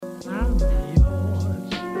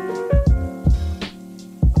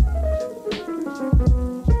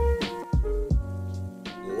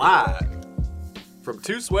Live from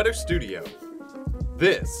Two Sweater Studio,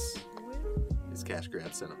 this is Cash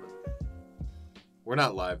Grab Cinema. We're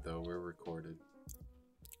not live, though. We're recorded.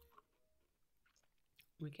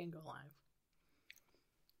 We can go live.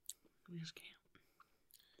 We just can't.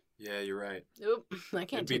 Yeah, you're right. Nope, I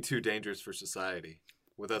can't. It'd be too dangerous for society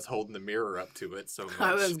with us holding the mirror up to it so much.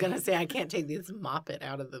 I was going to say, I can't take this moppet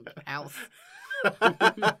out of the house.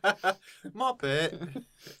 Mop it.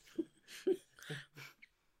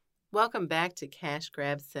 Welcome back to Cash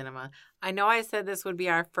Grab Cinema. I know I said this would be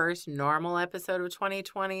our first normal episode of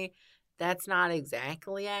 2020. That's not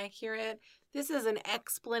exactly accurate. This is an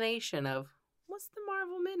explanation of what's the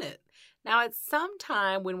Marvel Minute. Now, at some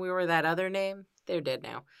time when we were that other name, they're dead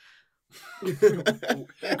now.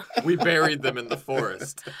 We buried them in the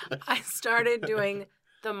forest. I started doing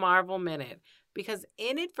the Marvel Minute because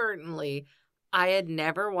inadvertently I had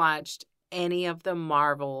never watched any of the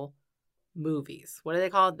Marvel movies. What are they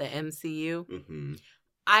called? The MCU? Mm-hmm.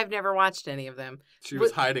 I've never watched any of them. She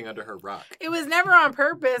was hiding under her rock. It was never on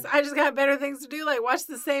purpose. I just got better things to do, like watch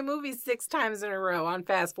the same movie 6 times in a row on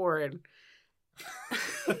fast forward.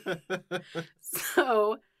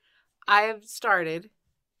 So I have started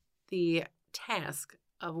the task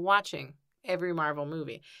of watching every Marvel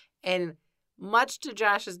movie. And much to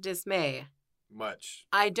Josh's dismay,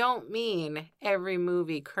 I don't mean every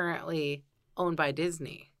movie currently owned by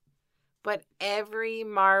Disney, but every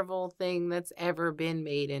Marvel thing that's ever been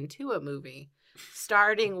made into a movie,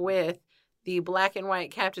 starting with the black and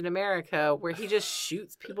white Captain America, where he just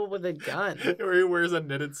shoots people with a gun. Or he wears a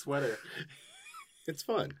knitted sweater. It's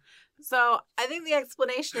fun. So I think the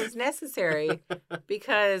explanation is necessary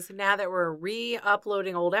because now that we're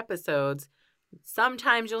re-uploading old episodes,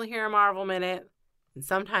 sometimes you'll hear a Marvel Minute and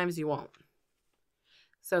sometimes you won't.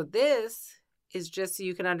 So this is just so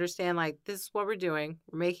you can understand, like, this is what we're doing.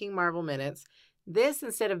 We're making Marvel Minutes. This,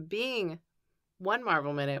 instead of being one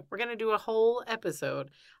Marvel Minute, we're going to do a whole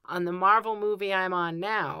episode on the Marvel movie I'm on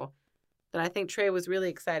now that I think Trey was really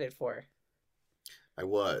excited for. I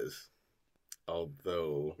was.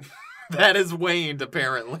 Although... That has waned,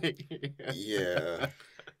 apparently. Yeah.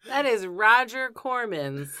 That is Roger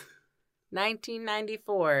Corman's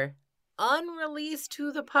 1994, unreleased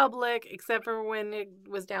to the public, except for when it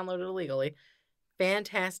was downloaded illegally,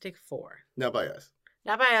 Fantastic Four. Not by us.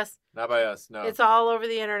 Not by us. Not by us, no. It's all over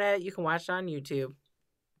the internet. You can watch it on YouTube.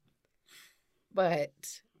 But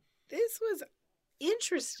this was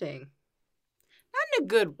interesting. Not in a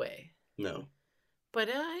good way. No. But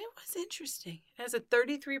it was interesting. It has a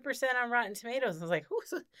 33% on Rotten Tomatoes. I was like, "Ooh,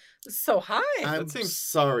 this is so high." I'm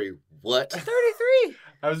sorry, what? 33.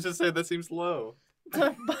 I was just saying that seems low.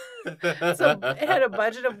 So it had a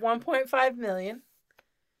budget of $1.5 million.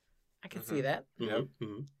 I can see that. Yep.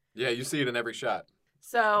 Mm-hmm. Yeah, you see it in every shot.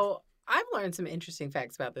 So I've learned some interesting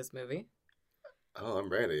facts about this movie. Oh, I'm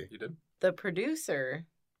ready. You did? The producer,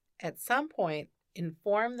 at some point,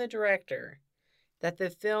 informed the director that the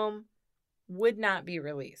film would not be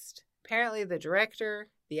released. Apparently, the director,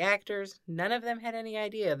 the actors, none of them had any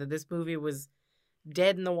idea that this movie was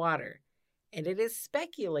dead in the water. And it is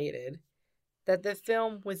speculated that the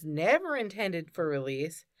film was never intended for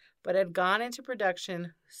release, but had gone into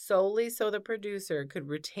production solely so the producer could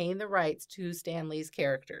retain the rights to Stan Lee's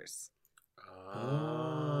characters.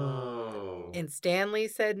 Oh. And Stan Lee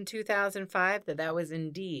said in 2005 that that was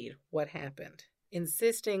indeed what happened,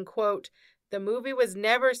 insisting, quote, "The movie was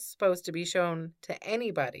never supposed to be shown to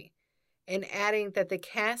anybody," and adding that the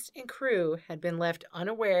cast and crew had been left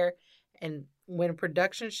unaware, and when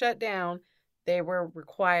production shut down, they were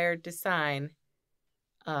required to sign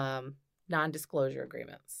non-disclosure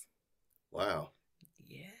agreements. Wow.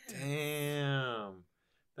 Yeah. Damn.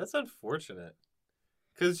 That's unfortunate.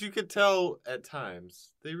 Because you could tell at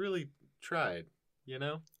times they really tried, you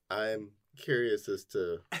know? I'm curious as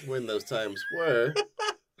to when those times were.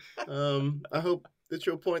 I hope that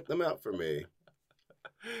you'll point them out for me.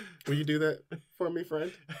 Will you do that for me,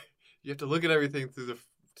 friend? You have to look at everything through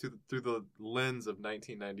the lens of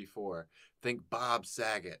 1994. Think Bob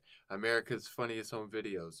Saget, America's Funniest Home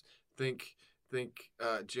Videos. Think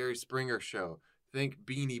Jerry Springer Show. Think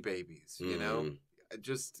Beanie Babies. You know,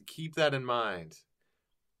 just keep that in mind.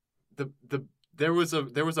 There was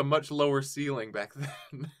a much lower ceiling back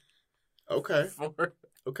then. Okay.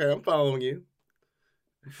 Okay, I'm following you.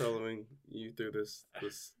 I'm following you through this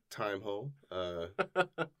time hole.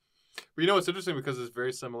 But you know, it's interesting because it's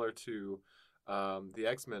very similar to the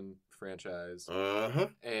X-Men franchise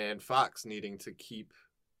and Fox needing to keep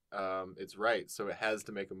its rights, so it has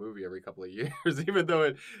to make a movie every couple of years, even though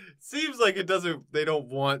it seems like they don't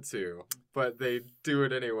want to, but they do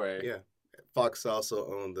it anyway. Yeah. Fox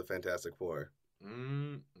also owned the Fantastic Four.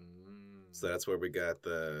 So that's where we got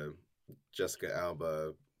the Jessica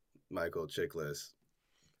Alba, Michael Chiklis.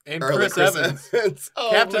 And Early Chris Evans. Oh,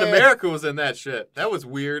 Captain man. America was in that shit. That was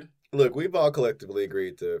weird. Look, we've all collectively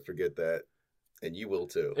agreed to forget that, and you will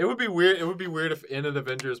too. It would be weird. It would be weird if in an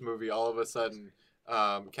Avengers movie, all of a sudden,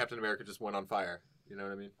 Captain America just went on fire. You know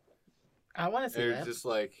what I mean? I want to see And that. it's just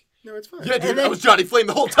like, No, it's fine. yeah, dude, And that then- was Johnny Flame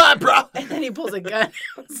the whole time, bro. And then he pulls a gun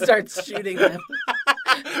and starts shooting them.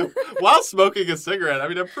 While smoking a cigarette. I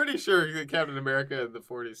mean, I'm pretty sure that Captain America in the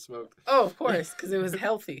 40s smoked. Oh, of course, because it was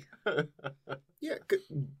healthy. Yeah,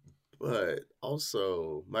 but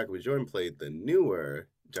also Michael B. Jordan played the newer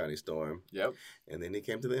Johnny Storm, Yep. and then he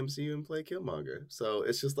came to the MCU and played Killmonger. So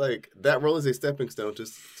it's just like that role is a stepping stone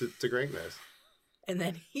to greatness. And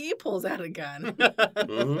then he pulls out a gun.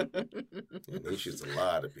 Mm-hmm. And he shoots a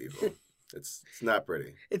lot of people. It's not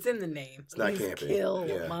pretty. It's in the name. It's not He's campy.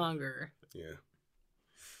 Killmonger. Yeah.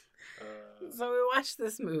 So we watched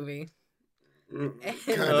this movie.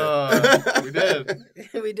 Kinda. We did.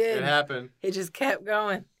 We It did. happened. It just kept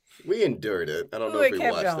going. We endured it. I don't Ooh, know if it we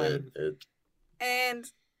kept watched going. it. And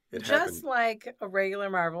It just happened. like a regular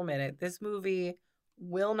Marvel Minute, this movie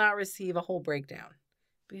will not receive a whole breakdown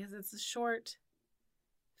because it's a short,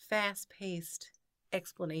 fast-paced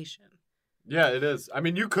explanation. Yeah, it is. I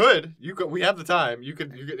mean, you could. We have the time. You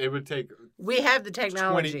could. It would take We have the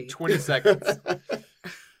technology. 20 seconds.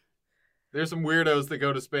 There's some weirdos that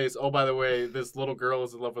go to space. Oh, by the way, this little girl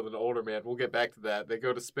is in love with an older man. We'll get back to that. They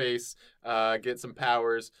go to space, get some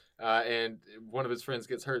powers, and one of his friends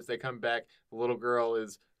gets hurt. They come back. The little girl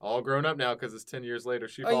is all grown up now because it's 10 years later.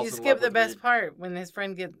 She Oh, falls you in skip love the with best Reed. part when his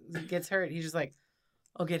friend gets hurt. He's just like,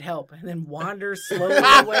 "I'll get help," and then wanders slowly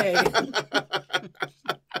away.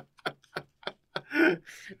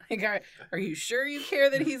 Like, are you sure you care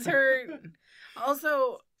that he's hurt?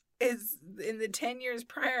 Also, is in the 10 years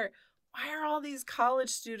prior, why are all these college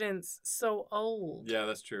students so old? Yeah,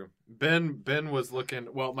 that's true. Ben was looking.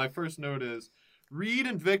 Well, my first note is Reed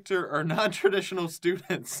and Victor are non-traditional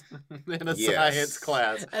students in a Yes. science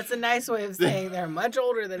class. That's a nice way of saying they're much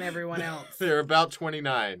older than everyone else. They're about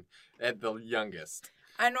 29 at the youngest.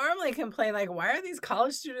 I normally complain, like, why are these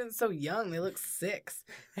college students so young? They look 6.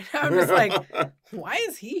 And I'm just like, why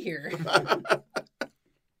is he here?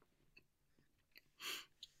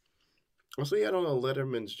 Also, he had on a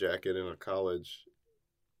Letterman's jacket in a college,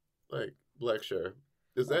 lecture.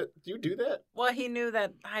 Do you do that? Well, he knew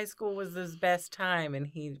that high school was his best time and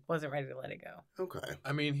he wasn't ready to let it go. Okay.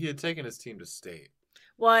 I mean, he had taken his team to state.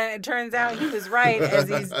 Well, and it turns out he was right as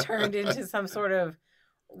he's turned into some sort of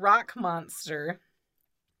rock monster,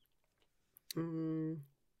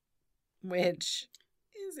 which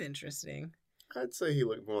is interesting. I'd say he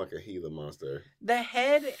looked more like a Gila monster. The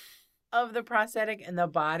head of the prosthetic and the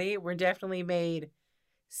body were definitely made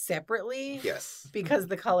separately Yes. because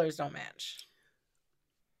the colors don't match.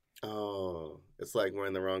 Oh, it's like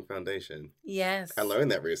wearing the wrong foundation. Yes. I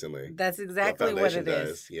learned that recently. That's exactly what foundation it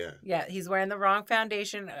is. Yeah. Yeah, he's wearing the wrong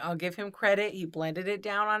foundation. I'll give him credit. He blended it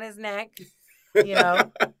down on his neck. You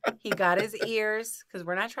know, he got his ears because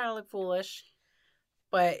we're not trying to look foolish.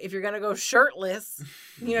 But if you're going to go shirtless,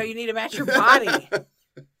 you know, you need to match your body.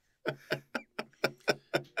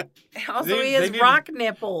 Also, he has rock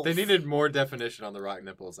nipples. They needed more definition on the rock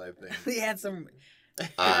nipples, I think. He had some.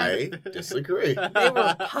 I disagree. They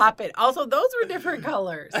were popping. Also, those were different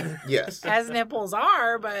colors, Yes. as nipples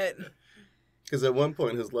are. But Because at one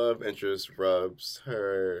point, his love interest rubs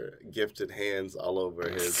her gifted hands all over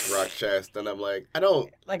his rock chest, and I'm like, I don't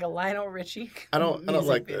like a Lionel Richie. like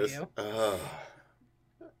music this. video.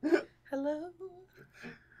 Hello.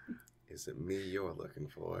 Is it me you're looking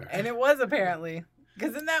for? And it was apparently.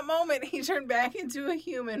 Because in that moment, he turned back into a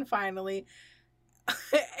human finally.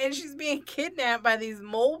 And she's being kidnapped by these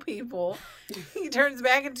mole people. He turns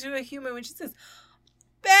back into a human when she says,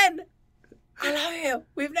 Ben, I love you.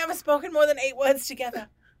 We've never spoken more than 8 words together.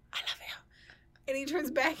 I love you. And he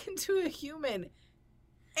turns back into a human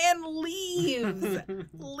and leaves.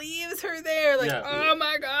 Leaves her there. Like, Yeah. oh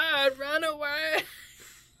my God, run away.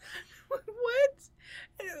 What?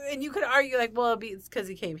 And you could argue, like, well, it's because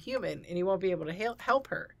he became human and he won't be able to help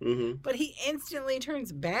her. Mm-hmm. But he instantly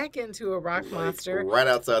turns back into a rock monster Right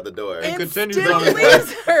outside the door. And and continues still on his way.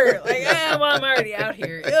 leaves her. Like, well, I'm already out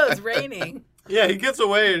here. Ew, it's raining. Yeah, he gets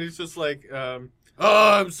away and he's just like, oh,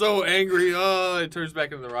 I'm so angry. Oh, it turns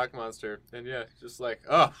back into the rock monster. And yeah, just like,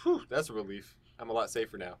 oh, whew, that's a relief. I'm a lot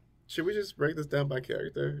safer now. Should we just break this down by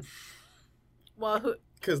character? Well,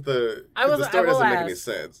 Because the I story will doesn't make any ask.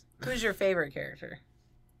 sense. who's your favorite character?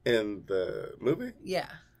 In the movie? Yeah.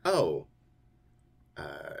 Oh,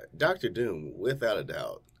 Doctor Doom, without a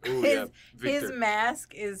doubt. Ooh, his, yeah. his Victor.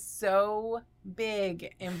 mask is so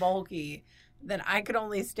big and bulky that I could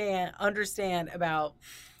only understand about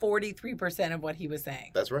 43% of what he was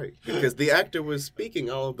saying. That's right. Because the actor was speaking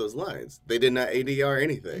all of those lines. They did not ADR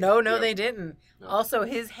anything. No, Yeah. they didn't. No. Also,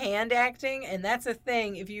 his hand acting, and that's a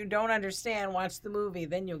thing. If you don't understand, watch the movie,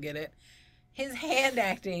 then you'll get it. His hand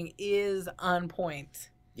acting is on point.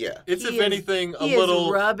 Yeah. It's, if He is- anything, a He little.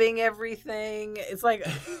 is rubbing everything. It's like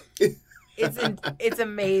it's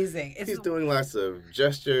amazing. It's He's doing lots of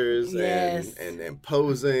gestures Yes. and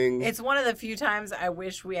posing. It's one of the few times I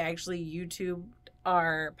wish we actually YouTube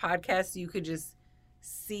our podcast so you could just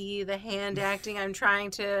see the hand acting I'm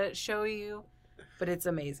trying to show you. But it's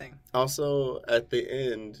amazing. Also, at the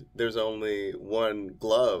end, there's only one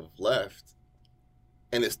glove left.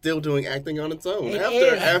 And it's still doing acting on its own It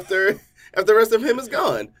after the rest of him is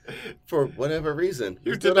gone. For whatever reason.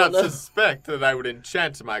 You We still did not don't know. suspect that I would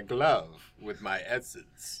enchant my glove with my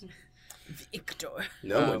essence. Victor.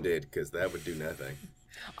 No one did, because that would do nothing.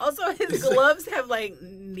 Also, his gloves have like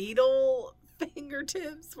needle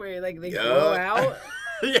fingertips where like they Yeah. grow out.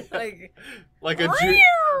 Yeah, Like like a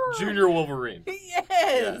junior Wolverine.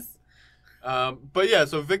 Yes. But yeah,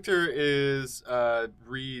 so Victor is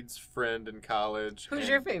Reed's friend in college. Who's and,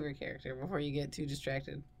 your favorite character before you get too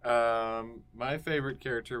distracted? My favorite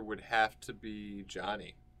character would have to be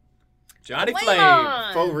Johnny. Johnny Flame Flame.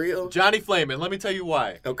 on! For real? Johnny Flame, and let me tell you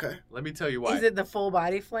why. Okay. Let me tell you why. Is it the full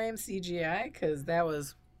body flame CGI? Because that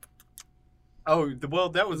was well,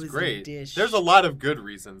 that was It was a great. dish. There's a lot of good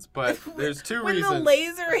reasons, but there's two when reasons. the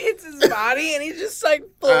laser hits his body and he's just like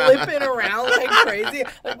flipping around like crazy.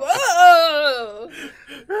 Like, whoa!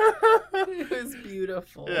 It was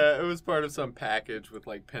beautiful. Yeah, it was part of some package with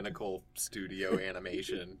like Pinnacle Studio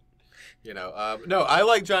Animation. No, I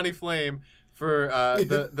like Johnny Flame for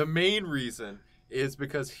the main reason is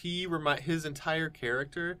because his entire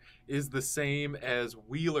character is the same as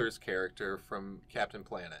Wheeler's character from Captain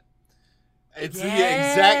Planet. It's the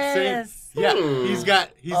exact same. Yes. Yeah,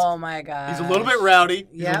 he's Oh my god. he's a little bit rowdy.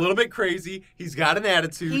 He's Yep. a little bit crazy. He's got an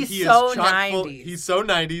attitude. He's He so is chock full. 90s. He's so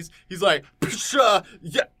 90s. He's like, pshaw,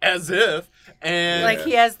 yeah, as if. And Like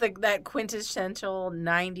he has that quintessential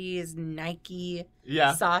 90s Nike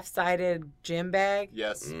yeah. soft-sided gym bag.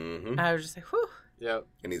 Yes. Mm-hmm. I was just like, whew. Yep.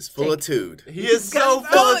 And he's full of tude. He is He's so got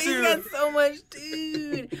full of He's dude. got so much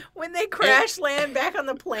dude. When they crash land back on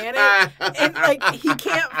the planet, and like he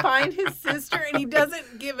can't find his sister, and he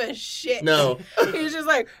doesn't give a shit. No. He's just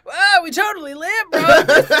like, "Wow, we totally live, bro.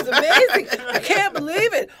 This is amazing. I can't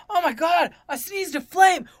believe it. Oh my god, I sneezed a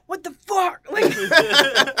flame. What the fuck?" Like,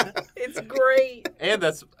 it's great. And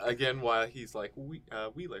that's again why he's like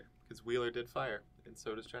Wheeler, because Wheeler did fire, and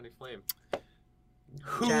so does Johnny Flame.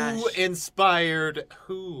 Who Josh. inspired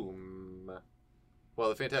whom? Well,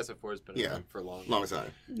 the Fantastic Four has been Yeah. around for a long Long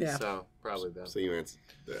time. Yeah. So probably them. So you answered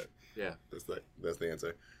that. Yeah. That's the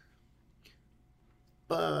answer.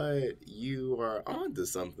 But you are onto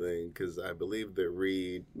something, because I believe that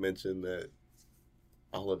Reed mentioned that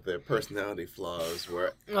all of their personality flaws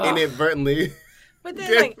were Ugh. inadvertently But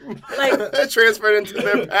then, like transferred into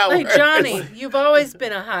their power. Like, Johnny, you've always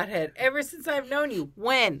been a hothead ever since I've known you.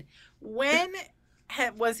 When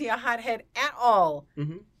was he a hothead at all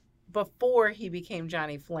Mhm. before he became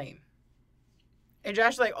Johnny Flame? And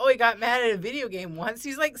Josh's like, oh, he got mad at a video game once.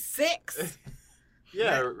 He's like 6.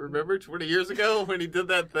 Yeah, remember 20 years ago when he did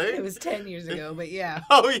that thing? It was 10 years ago, but yeah.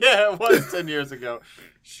 Oh, yeah, it was 10 years ago.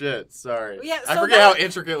 Shit, sorry. Yeah, I so forget that- how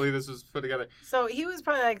intricately this was put together. So he was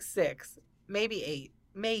probably like 6, maybe 8,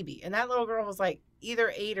 maybe. And that little girl was like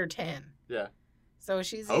either 8 or 10. Yeah. So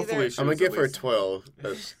she's Hopefully either... she I'm going was to give at her least- 12.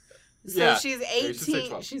 So Yeah. she's Yeah, you should say 18.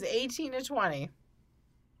 12. She's 18 to 20.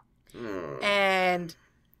 Hmm. And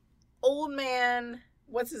old man,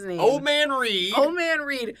 what's his name? Old Man Reed. Old man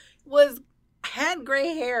Reed had gray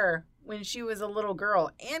hair when she was a little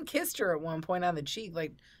girl and kissed her at one point on the cheek.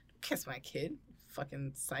 Like, kiss my kid,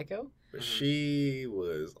 fucking psycho. But she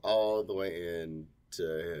was all the way in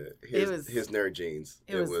to his nerd jeans.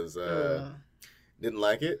 It was Didn't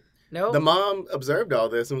like it. no, The mom observed all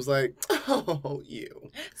this and was like, "Oh, you."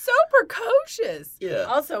 so precocious. Yeah.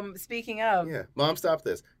 Also, speaking of, Yeah. Mom, stop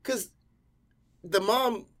this. Because the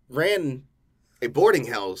mom ran a boarding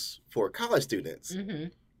house for college students,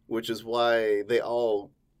 Mhm. which is why they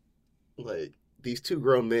all, like, these 2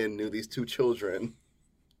 grown men knew these 2 children.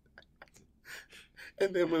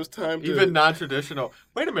 And then it was time to... Even non-traditional.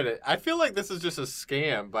 Wait a minute. I feel like this is just a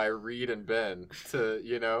scam by Reed and Ben to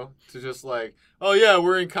just like, oh yeah,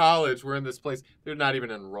 we're in college. We're in this place. They're not even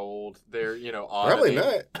enrolled. They're, Probably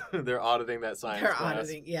auditing. not. They're auditing that science they're class.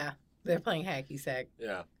 auditing. Yeah, they're playing hacky sack.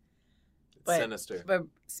 Yeah. Sinister. But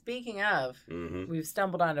speaking of, we've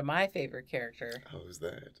stumbled onto my favorite character. Who's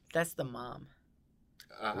that? That's the mom.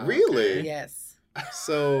 Really? Okay. Yes.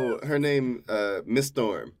 So her name, Miss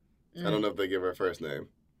Storm. Mm. I don't know if they give her a first name.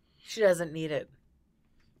 She doesn't need it.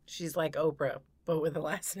 She's like Oprah, but with a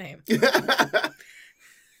last name.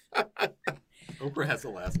 Oprah has a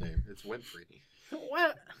last name. It's Winfrey.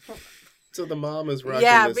 What? So the mom is rocking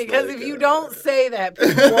Yeah, this, because like, if you don't say that,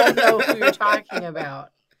 people won't know who you're talking about.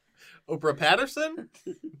 Oprah Patterson?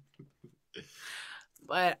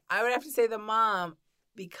 But I would have to say the mom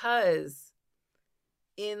because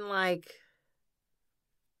in like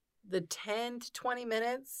the 10 to 20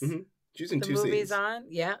 minutes she's in the 2 movie's scenes. on,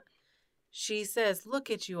 yeah, she says, "Look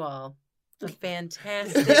at you all. A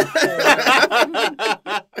fantastic four."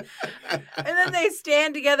 And then they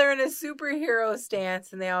stand together in a superhero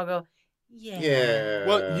stance and they all go, yeah. Yeah.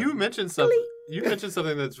 Well, you mentioned something. You mentioned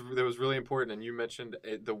something that was really important, and you mentioned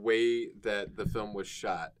the way that the film was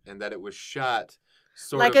shot, and that it was shot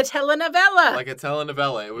sort Like of a telenovela. like a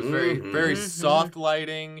telenovela. It was very soft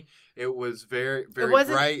lighting. It was very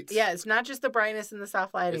bright. Yeah, it's not just the brightness and the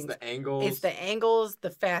soft lighting. It's the angles. It's the angles,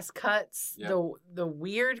 the fast cuts, Yep. the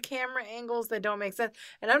weird camera angles that don't make sense.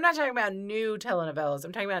 And I'm not talking about new telenovelas.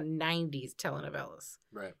 I'm talking about 90s telenovelas.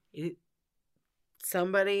 Right.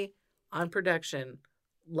 Somebody on production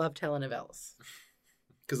loved telenovelas.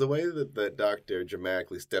 Because the way that the doctor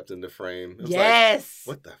dramatically stepped into frame. It was Yes.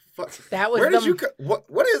 like, what the fuck? That was Where did you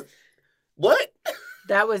what is... What?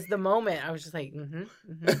 That was the moment. I was just like,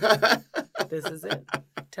 this is it.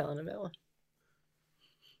 Telenovela.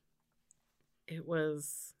 It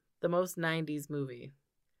was the most 90s movie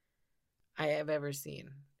I have ever seen.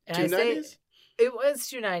 And Two I say 90s? it was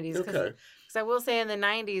 290s. Okay. Because I will say in the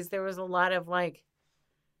 90s, there was a lot of like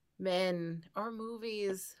men or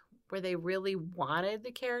movies where they really wanted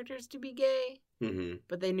the characters to be gay,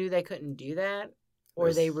 but they knew they couldn't do that. Or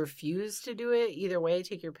Yes. they refused to do it. Either way,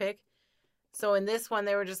 take your pick. So in this one,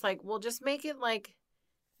 they were just like, well, just make it like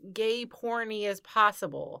gay porny as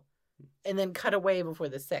possible and then cut away before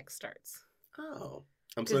the sex starts. Oh.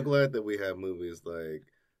 I'm so glad that we have movies like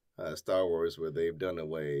Star Wars where they've done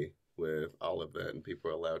away with all of that and people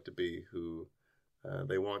are allowed to be who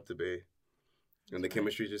they want to be. And the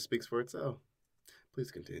chemistry just speaks for itself. Please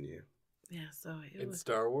continue. Yeah, so it In was...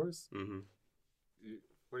 Star Wars? Mm-hmm.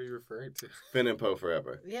 What are you referring to? Finn and Poe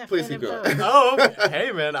forever. Yeah, Please Finn keep and going. Poe. Oh,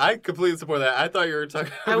 hey man, I completely support that. I thought you were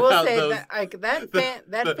talking about I will say those.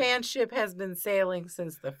 that fanship has been sailing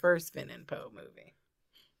since the first Finn and Poe movie.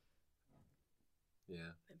 Yeah.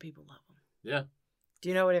 And people love them. Yeah. Do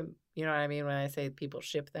you know what I mean when I say people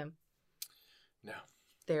ship them? No.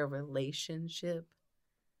 Their relationship.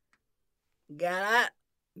 Got it?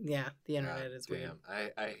 Yeah, the internet is weird. Damn,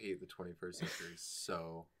 I hate the 21st century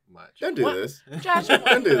so much. Don't do What? this. Josh,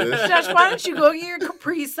 Don't do this. Josh, why don't you go get your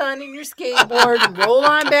Capri Sun and your skateboard and roll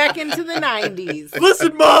on back into the 90s?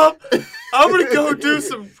 Listen, Mom, I'm gonna go do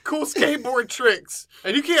some cool skateboard tricks,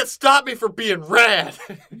 and you can't stop me from being rad.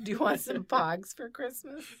 Do you want some Pogs for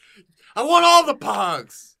Christmas? I want all the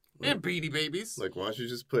Pogs and Beanie Babies. Like, why don't you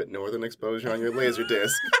just put Northern Exposure on your laser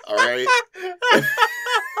disc? All right.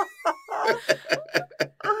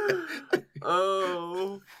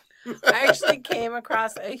 Oh. I actually came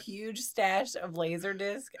across a huge stash of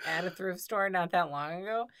Laserdisc at a thrift store not that long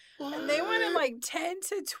ago, and they wanted like $10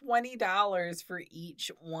 to $20 for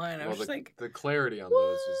each one. I was just like, the clarity on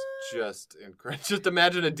those is just incredible. Just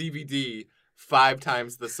imagine a DVD 5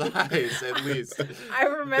 times the size at least. I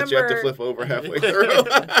remember. That you have to flip over halfway through.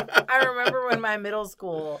 I remember when my middle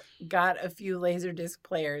school got a few Laserdisc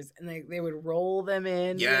players and they would roll them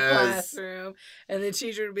in the classroom and the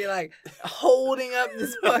teacher would be like holding up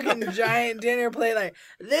this fucking giant dinner plate like,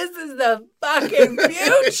 this is the fucking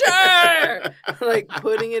future! Like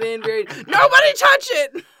putting it in very, nobody touch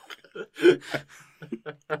it!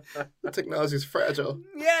 The technology is fragile.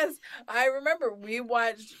 Yes, I remember we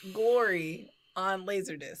watched Glory on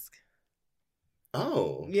Laserdisc.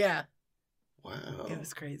 Oh. Yeah. Wow. It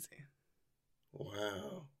was crazy.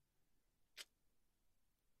 Wow.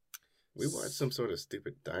 We watched some sort of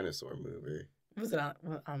stupid dinosaur movie. Was it on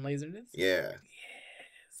Laserdisc? Yeah. Yes.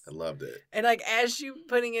 I loved it. And like as you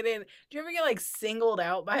putting it in, do you ever get like singled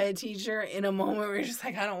out by a teacher in a moment where you're just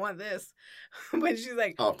like, I don't want this? But she's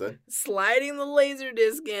like Often. sliding the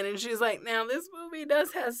Laserdisc in and she's like, now this movie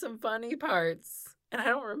does have some funny parts. And I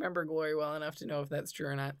don't remember Glory well enough to know if that's true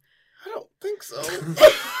or not. I don't think so.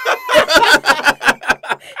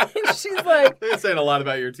 And she's like, It's saying a lot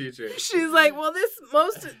about your teacher. she's like, well, this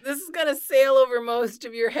is gonna sail over most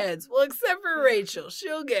of your heads. Well, except for Rachel,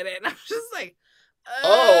 she'll get it. And I'm just like,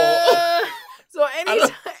 Oh. So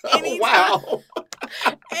anytime Wow.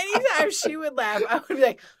 anytime if she would laugh, I would be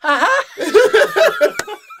like, ha ha.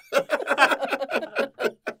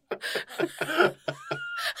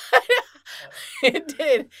 It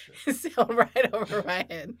did. It sailed right over my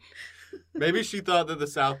head. Maybe she thought that the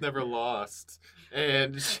South never lost,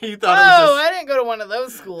 and she thought Oh, I didn't go to one of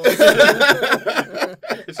those schools. she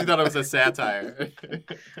thought it was a satire.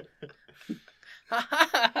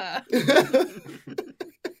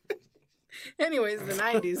 Anyways, the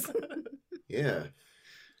 90s. Yeah.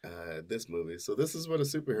 This movie. So this is what a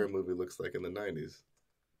superhero movie looks like in the 90s.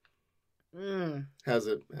 Mm.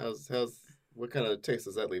 What kind of taste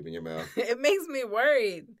does that leave in your mouth? It makes me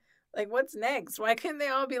worried. Like, what's next? Why couldn't they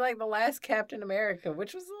all be like the last Captain America?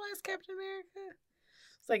 Which was the last Captain America?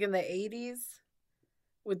 It's like in the 80s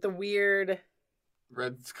with the weird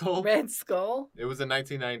Red Skull. red skull. It was in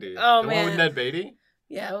 1990. Oh, the man. one with Ned Beatty.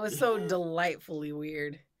 Yeah, it was so Yeah. delightfully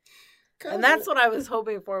weird. Kinda. And that's what I was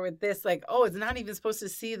hoping for with this. Like, oh, it's not even supposed to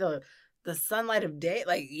see the sunlight of day.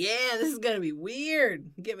 Like, yeah, this is going to be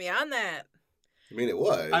weird. Get me on that. I mean, it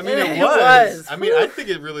was. I mean, It it was. was. I mean, I think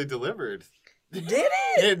it really delivered Did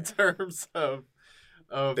it? in terms of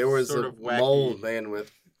there was sort a of wacky. mole man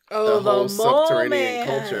with Oh, the whole the mole subterranean man.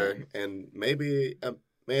 culture, and maybe a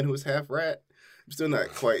man who was half rat. I'm still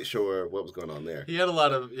not quite sure what was going on there. He had a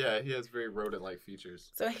lot of he has very rodent-like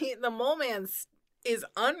features. So the mole man is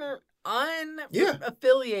Yeah.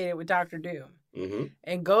 unaffiliated with Dr. Doom Mm-hmm.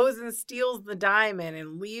 and goes and steals the diamond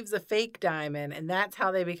and leaves a fake diamond. And that's how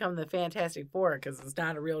they become the Fantastic Four, because it's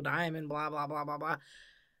not a real diamond, blah, blah, blah, blah, blah.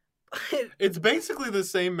 It's basically the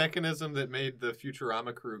same mechanism that made the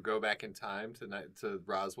Futurama crew go back in time to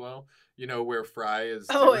Roswell. You know, where Fry is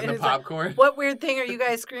Oh, doing and the it's like, popcorn. What weird thing are you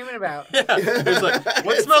guys screaming about? Yeah, it's like,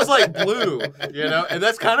 what smells like blue? You know, and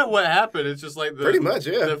that's kind of what happened. It's just like Pretty much,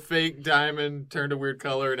 yeah. the fake diamond turned a weird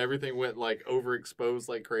color, and everything went like overexposed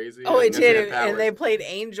like crazy. Oh, and it I guess he did. had And they powers. played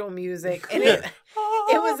angel music. And it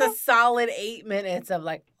was a solid 8 minutes of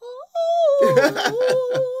like,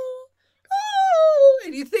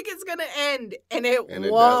 and you think it's going to end, and it And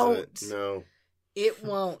it won't. doesn't. No. It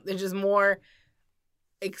won't. There's just more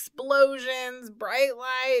explosions, bright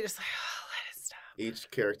light. It's like, oh, let it stop.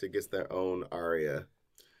 Each character gets their own aria.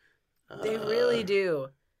 They really do.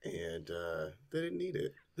 And they didn't need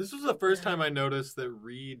it. This was the first time I noticed that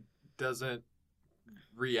Reed doesn't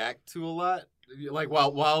react to a lot. Like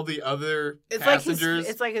while the other passengers,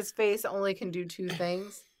 It's like his face only can do two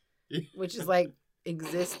things, which is like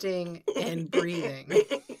existing and breathing.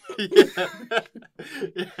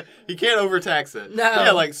 Yeah. He can't overtax it. No.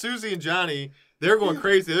 Yeah, like Susie and Johnny, they're going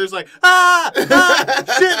crazy. They're just like,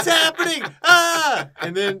 shit's happening,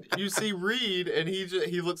 and then you see Reed, and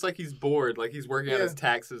he looks like he's bored, like he's working on his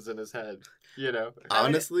taxes in his head. You know,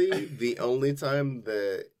 Honestly, the only time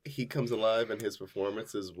that he comes alive in his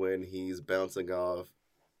performance is when he's bouncing off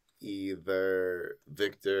either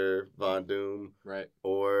Victor Von Doom, right?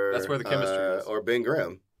 or That's where the chemistry is. or Ben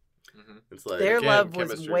Grimm. Mm-hmm. It's like Their Again, love was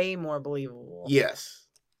chemistry. way more believable. yes,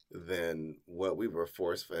 than what we were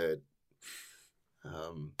force fed.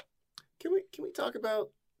 Can we talk about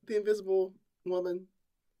the Invisible Woman,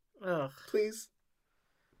 Ugh. please?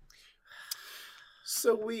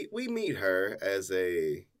 So we meet her as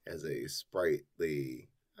a sprightly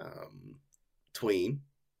tween.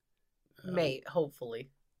 Mate, hopefully.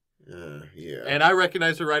 Yeah. And I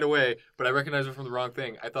recognized her right away, but I recognized her from the wrong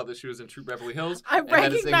thing. I thought that she was in Troop Beverly Hills. I and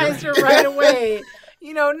that is recognized her incorrect. right away.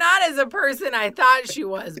 You know, not as a person I thought she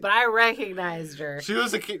was, but I recognized her. She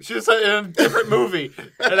was in a different movie,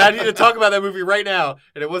 and I need to talk about that movie right now.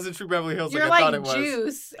 And it wasn't True Beverly Hills You're like I thought like it was.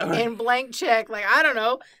 Juice Oh. in Blank Check. Like, I don't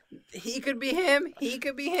know. He could be him. He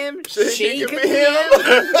could be him. She She could could be be him. him.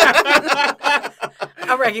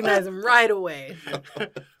 I recognize him right away.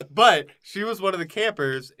 But she was one of the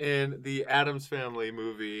campers in the Addams Family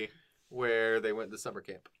movie where they went to summer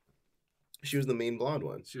camp. She was the mean blonde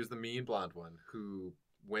one. She was the mean blonde one who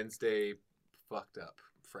Wednesday fucked up,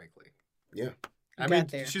 frankly. Yeah. I Got mean,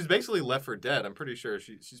 there. she's basically left for dead. I'm pretty sure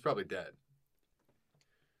she's probably dead.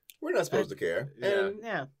 We're not supposed to care. Yeah. And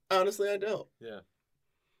Yeah. honestly, I don't. Yeah,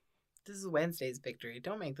 This is Wednesday's victory.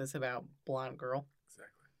 Don't make this about blonde girl.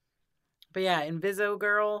 exactly. But yeah, Inviso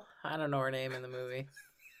Girl. I don't know her name in the movie.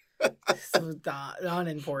 So I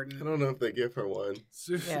unimportant. don't know if they give her one.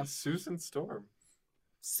 Yeah. Susan Storm.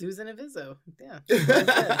 Susan Inviso.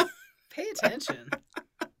 Yeah. Pay attention.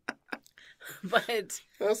 But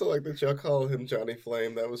I also like that y'all call him Johnny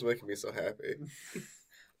Flame. That was making me so happy.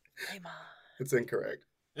 hey, Mom. It's incorrect.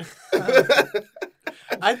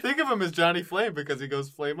 I think of him as Johnny Flame because he goes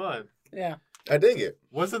flame on. Yeah. I dig it.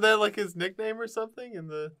 Wasn't that like his nickname or something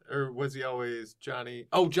or was he always Johnny?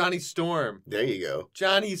 Oh, Johnny Storm. There you go.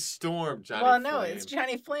 Johnny Storm. Johnny Well, no, Flame. it's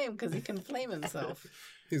Johnny Flame because he can flame himself.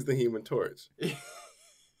 He's the Human Torch.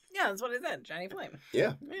 Yeah, that's what I said. Johnny Flame.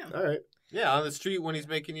 Yeah. Yeah. All right. Yeah, on the street when he's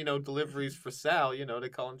making, deliveries for Sal, they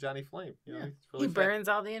call him Johnny Flame. Yeah. He's really He burns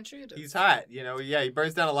all the intruders. He's hot, he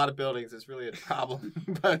burns down a lot of buildings. It's really a problem,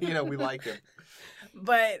 but we like him.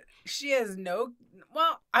 But she has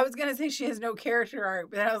I was going to say she has no character arc,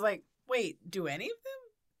 but then I was like, wait, do any of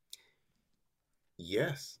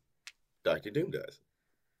Yes. Dr. Doom does.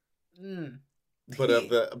 them? But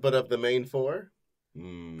of the main four?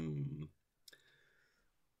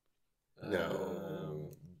 No.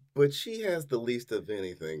 But she has the least of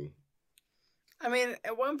anything. I mean,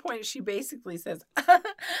 at one point she basically says, I'm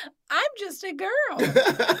just a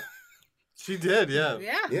girl. She did, yeah.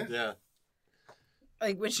 Yeah. Yeah.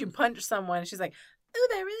 Like when she punched someone, she's like, oh,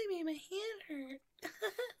 that really made my hand hurt.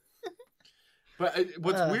 But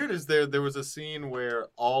what's weird is there was a scene where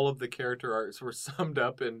all of the character arcs were summed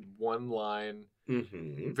up in one line.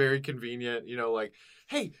 Mm-hmm. Very convenient, like,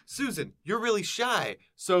 hey, Susan, you're really shy,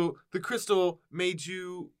 so the crystal made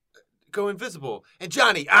you go invisible. And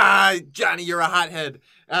Johnny, you're a hothead.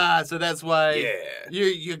 So that's why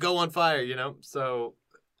you go on fire, So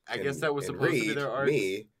I guess that was supposed to be their arcs.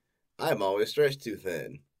 Me, I'm always stretched too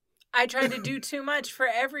thin. I try to do too much for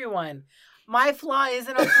everyone. My flaw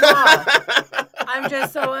isn't a flaw. I'm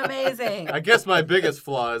just so amazing. I guess my biggest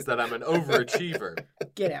flaw is that I'm an overachiever.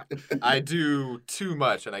 Get out. I do too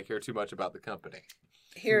much and I care too much about the company.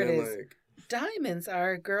 Here it is. Like... Diamonds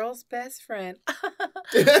are a girl's best friend. Oh,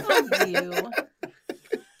 you.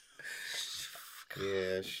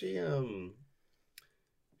 Yeah,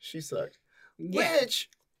 she sucked. Yeah. Which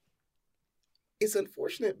is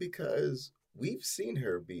unfortunate because we've seen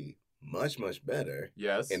her be much, much better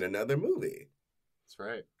Yes. in another movie. That's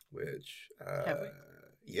right. Which, Have we?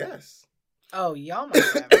 yes. Oh, y'all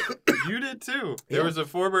must have. You did too. There was a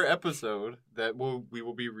former episode that we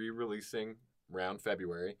will be re-releasing around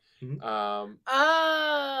February. Mm-hmm. It's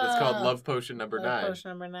called Love Potion Number 9. Love Potion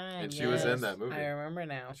Number 9. And she was in that movie. I remember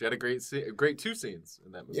now. She had a great 2 scenes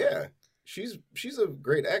in that movie. Yeah. She's a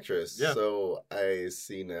great actress. Yeah. So I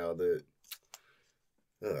see now that...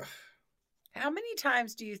 Ugh. How many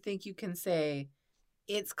times do you think you can say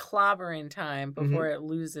it's clobbering time before it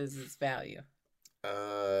loses its value?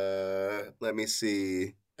 Let me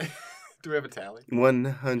see. Do we have a tally?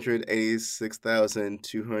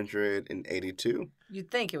 186,282.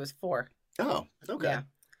 You'd think it was 4. Oh, okay. Yeah.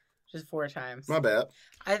 Just 4 times. My bad.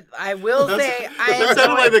 I will say that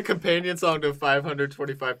sounded like the companion song to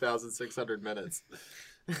 525,600 minutes.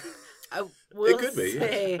 I will could be,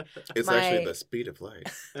 say It's actually the speed of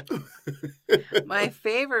light. my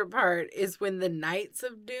favorite part is when the Knights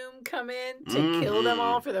of Doom come in to kill them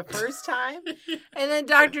all for the first time. And then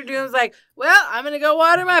Dr. Doom's like, well, I'm going to go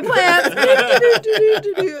water my plants.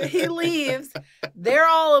 He leaves. They're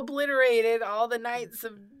all obliterated. All the Knights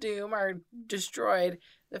of Doom are destroyed.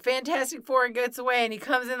 The Fantastic Four gets away, and he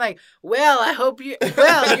comes in like, well, you're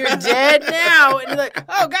dead now. And you're like,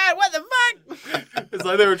 oh, God, what the fuck? It's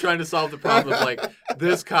like they were trying to solve the problem of, like,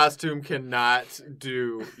 this costume cannot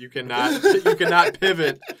you cannot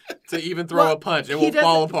pivot to even throw a punch. It will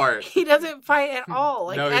fall apart. He doesn't fight at all.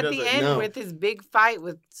 Like, No, he at the doesn't. end No. with his big fight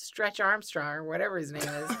with Stretch Armstrong or whatever his name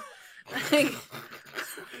is. like,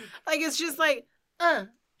 it's just like, and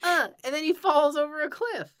then he falls over a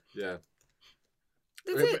cliff. Yeah.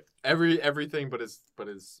 That's it. Everything but his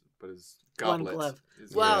One goblet. glove.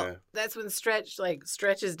 is- Well, Yeah. that's when Stretch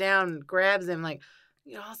stretches down, grabs him, like,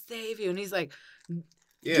 I'll save you. And he's like,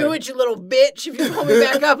 Yeah. do it, you little bitch. If you pull me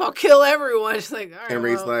back up, I'll kill everyone. She's like, all right. And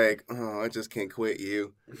Reed's well. like, oh, I just can't quit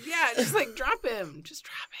you. Yeah, just like drop him. Just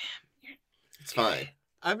drop him. It's fine.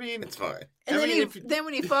 I mean, It's fine. And I then mean, then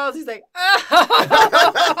when he falls, he's like,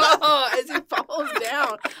 oh, as he falls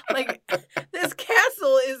down. Like, this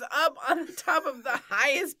castle is up on the top of the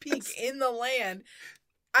highest peak in the land.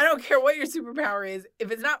 I don't care what your superpower is.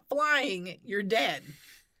 If it's not flying, you're dead.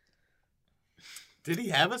 did he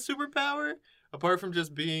have a superpower apart from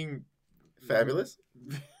just being Fabulous.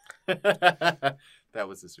 That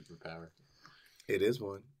was the superpower. It is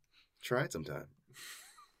one. Try it sometime.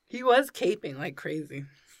 He was caping like crazy.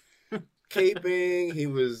 Caping. He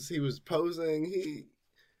was posing.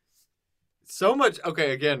 So much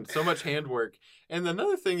handwork. And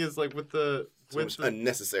another thing is like with the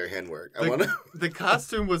unnecessary handwork. the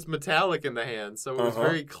costume was metallic in the hand, so it was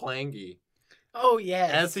very clangy. Oh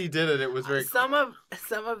yes. As he did it was very some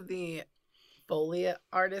of the Foley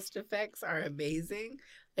artist effects are amazing.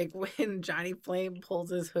 Like when Johnny Flame pulls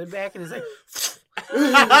his hood back and is like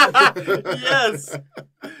Yes.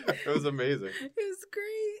 It was amazing. It was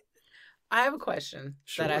great. I have a question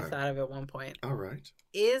that I Sure. thought of at one point. All right.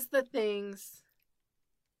 Is the Thing's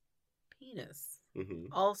penis Mm-hmm.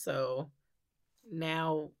 also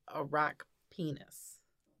now a rock penis?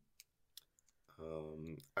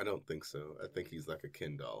 I don't think so. I think he's like a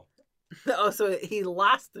Ken doll. Oh, so he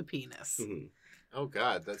lost the penis. Mhm. Oh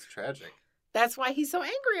God, that's tragic. That's why he's so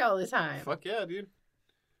angry all the time. Fuck yeah, dude.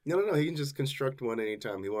 No. He can just construct one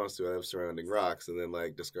anytime he wants to out of surrounding rocks and then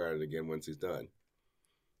like discard it again once he's done.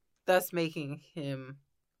 Thus making him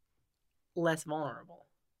less vulnerable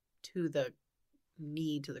to the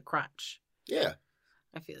need to the crunch. Yeah.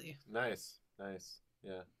 I feel you. Nice.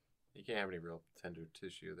 Yeah. You can't have any real tender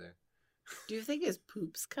tissue there. Do you think his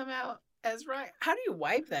poops come out as rock? How do you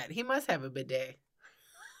wipe that? He must have a bidet.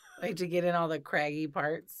 Like to get in all the craggy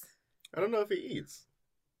parts. I don't know if he eats.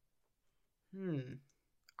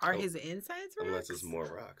 Are Oh, his insides rocks? Unless it's more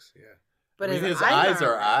rocks, yeah. But I mean, his his eyes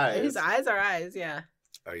are aren't. eyes. His eyes are eyes, yeah.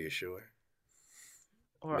 Are you sure?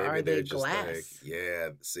 Or Maybe are they're they just glass? like, yeah,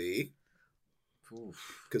 see?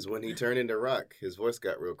 Oof. Because when he turned into rock, his voice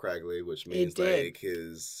got real craggly, which means did. like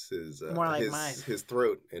his More like mine. his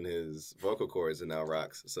throat and his vocal cords are now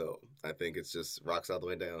rocks. So I think it's just rocks all the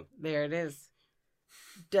way down. There it is.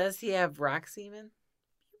 Does he have rock semen?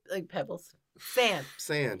 Like pebbles? Sand.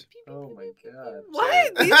 Sand. Oh my God.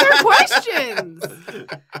 What? These are questions.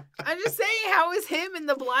 I'm just saying, how is him and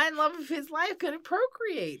the blind love of his life going to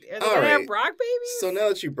procreate? Are they All going to have right. rock babies? So now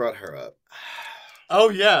that you brought her up, Oh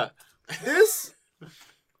yeah. this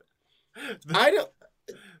I don't.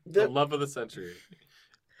 The love of the century.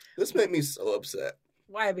 This made me so upset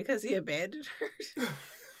Why? Because he abandoned her?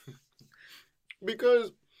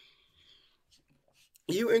 because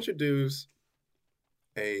you introduce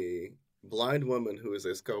a blind woman who is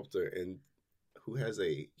a sculptor and who has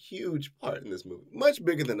a huge part in this movie, much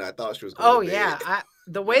bigger than I thought she was going Oh, to be. yeah.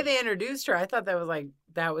 The way they introduced her, I thought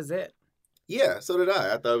that was it. Yeah, so did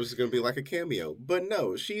I. I thought it was going to be like a cameo. But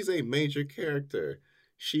no, she's a major character.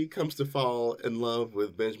 She comes to fall in love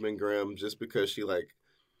with Benjamin Grimm just because she, like,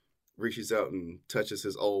 reaches out and touches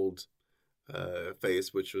his old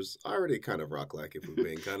face, which was already kind of rock-like, if we're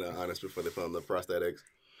being kind of honest, before they put on the prosthetics.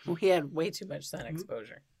 He had way too much sun Mhm.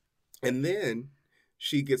 exposure. And then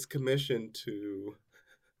she gets commissioned to...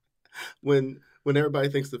 When everybody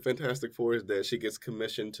thinks the Fantastic Four is dead, she gets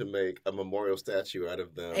commissioned to make a memorial statue out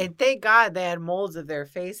of them. And thank God they had molds of their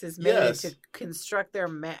faces made Yes. to construct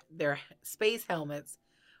their space helmets,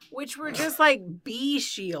 which were just like bee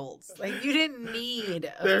shields. Like you didn't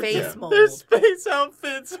need a face mold. Their space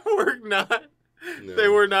outfits were not. No. They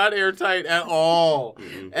were not airtight at all.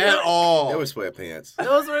 Mm-mm. At all. They were sweatpants.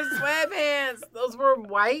 Those were sweatpants. Those were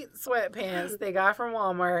white sweatpants they got from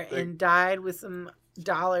Walmart and dyed with some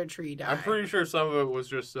Dollar Tree dye. I'm pretty sure some of it was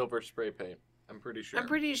just silver spray paint. I'm pretty sure. I'm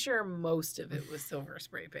pretty sure most of it was silver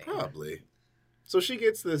spray paint. Probably. So she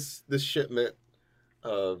gets this shipment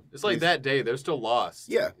of... It's like these- that day. They're still lost.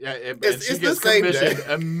 Yeah. Yeah. And It's- she it's gets the same commissioned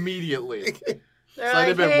day. immediately. They're It's like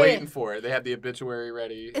they've been "Hey." waiting for it. They have the obituary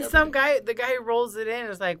ready. And some guy, the guy who rolls it in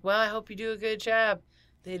is like, well, I hope you do a good job.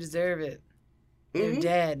 They deserve it. They're Mhm.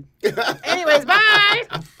 dead. Anyways, bye.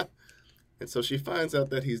 And so she finds out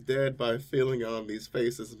that he's dead by feeling on these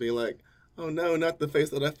faces and being like, oh no, not the face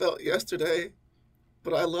that I felt yesterday,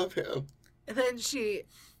 but I love him. And then she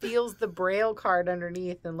feels the Braille card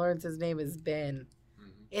underneath and learns his name is Ben. Mhm.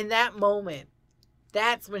 In that moment,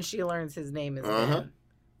 that's when she learns his name is Uh-huh. Ben.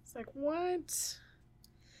 It's like, what?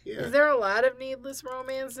 Yeah. Is there a lot of needless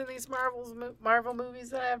romance in these Marvel movies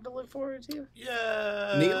that I have to look forward to?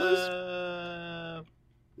 Yeah. Needless?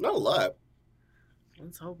 Not a lot.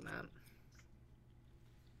 Let's hope not.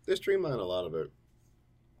 They streamline a lot of it.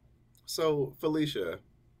 So, Alicia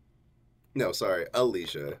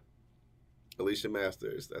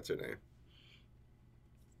Masters, that's her name.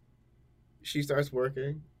 She starts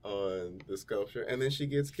working on the sculpture, and then she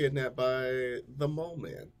gets kidnapped by the Mole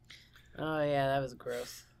Man. Oh, yeah, that was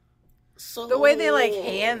gross. So The way they like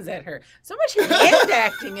hands at her. So much hand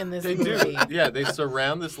acting in this They movie. do. Yeah, they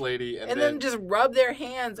surround this lady and, And then just rub their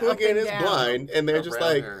hands Who up again and is down. blind, and they're just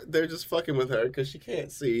Around like her. they're just fucking with her because she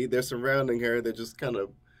can't see. They're surrounding her. They're just kind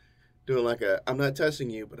of doing like I'm not touching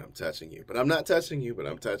you, but I'm touching you, but I'm not touching you, but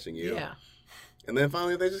I'm touching you. Yeah. And then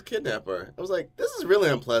finally they just kidnap her. I was like, this is really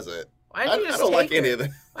unpleasant. Why I didn't you just don't take like her? any of that.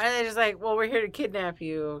 Why are they just like, well, we're here to kidnap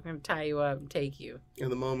you. We're going to tie you up and take you.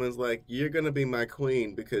 And the moment's like, you're gonna be my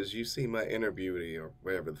queen because you see my inner beauty or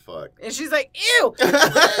whatever the fuck. And she's like, ew.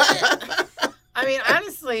 I mean,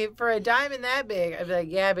 honestly, for a diamond that big, I'd be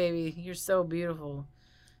like, yeah, baby, you're so beautiful.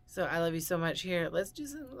 So I love you so much. Here, let's do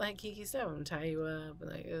some like Kiki stuff and tie you up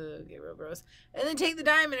and like, get real gross. And then take the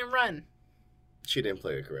diamond and run. She didn't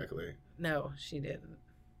play it correctly. No, she didn't.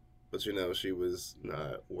 But you know, she was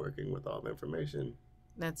not working with all the information.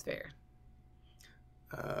 That's fair.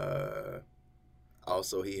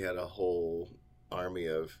 Also, he had a whole army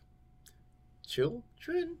of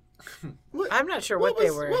children. What? I'm not sure what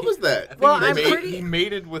they were. What was I that? think Well, he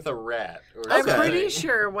mated with a rat. Or I'm Okay. pretty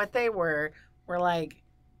sure what they were like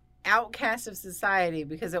outcasts of society,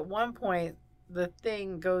 because at one point the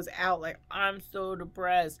thing goes out like, I'm so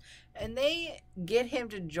depressed, and they get him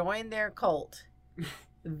to join their cult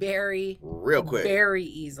very Real quick. very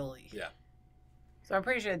easily. Yeah. So I'm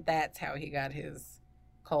pretty sure that's how he got his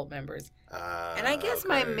cult members. And I guess Okay.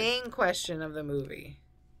 my main question of the movie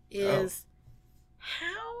is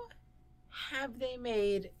how have they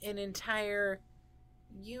made an entire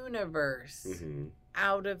universe Mhm.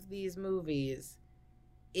 out of these movies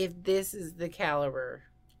if this is the caliber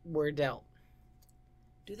we're dealt?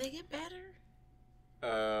 Do they get better?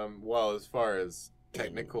 Well, as far as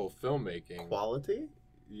technical filmmaking, Quality?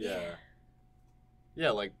 yeah,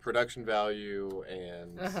 like production value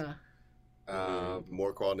and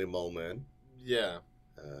More quality moment. yeah.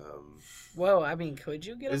 Whoa, I mean, could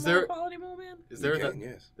you get a Is more there- quality moment? Is there You can,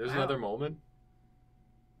 yes. there's Wow. another moment?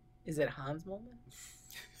 Is it Hans moment?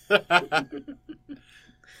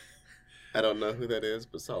 I don't know who that is,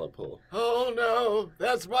 but solid pull. Oh no,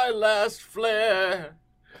 that's my last flare.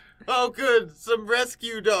 Oh good, some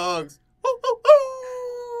rescue dogs. Ooh, ooh,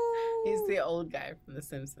 ooh. He's the old guy from The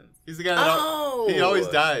Simpsons. He's the guy that he always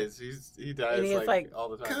dies. He dies And he's like, like, all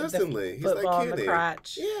the time. Constantly. He's Football like in the Kenny.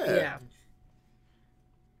 crotch. Yeah.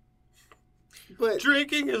 But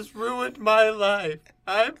Drinking has ruined my life.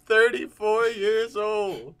 I'm 34 years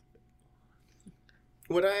old.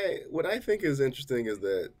 what I think is interesting is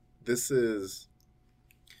that this was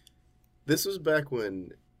back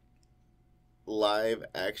when live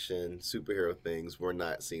action superhero things were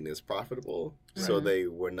not seen as profitable, so Mhm. they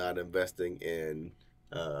were not investing in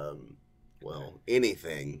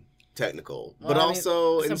anything technical, but Well, I mean,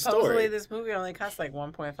 also in Supposedly story. this movie only cost like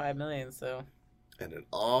 $1.5 million, so. And it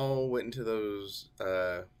all went into those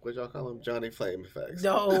what y'all call them, Johnny Flame effects.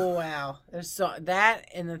 Oh, wow. There's so that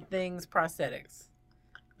and the thing's prosthetics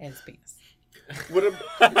and his penis. What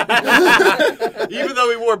Even though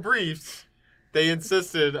he wore briefs, they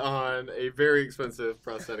insisted on a very expensive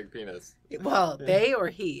prosthetic penis. Well, they or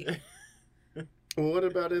he. What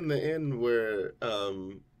about in the end where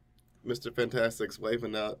Mr. Fantastic's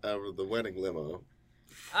waving out of the wedding limo?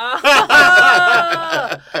 Oh,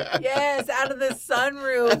 yes, out of the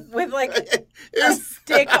sunroof with like a It's-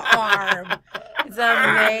 stick arm. It's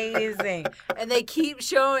amazing. And they keep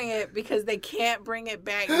showing it because they can't bring it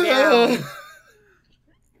back down.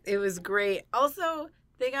 It was great. Also,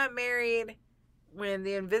 they got married when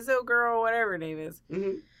the Inviso girl, whatever her name is,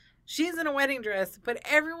 Mhm. she's in a wedding dress, but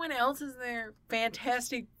everyone else is in their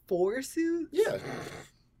Fantastic Four suits. Yeah.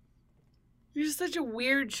 You're just such a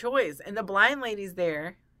weird choice. And the blind lady's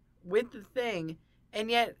there with the thing,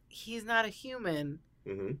 and yet he's not a human.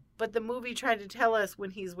 Mm-hmm. But the movie tried to tell us when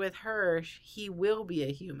he's with her, he will be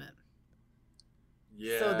a human.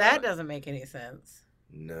 Yeah. So that doesn't make any sense.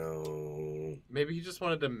 No. Maybe he just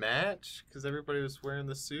wanted to match because everybody was wearing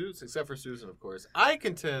the suits, except for Susan, of course. I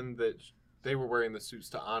contend that they were wearing the suits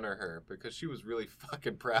to honor her because she was really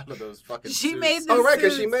fucking proud of those fucking She suits. made the Oh, right,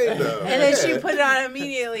 because she suits. made them. And then she Yeah. put it on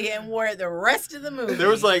immediately and wore it the rest of the movie. There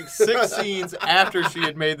was like 6 scenes after she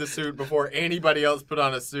had made the suit before anybody else put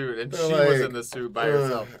on a suit, and They're she was like, in the suit by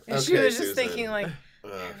herself. And she okay, was just Susan. thinking like, I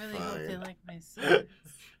Uh, really hope they fine. like my suits.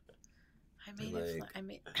 I made Like- I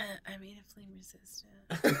made it flame resistant.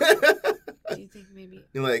 Do you think maybe?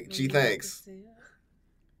 You're like, maybe gee, you like the thanks. suit?"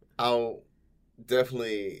 I'll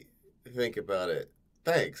definitely think about it.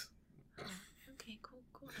 Thanks. Okay, cool.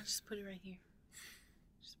 I'll just put it right here.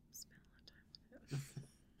 Just spend a lot of time with it.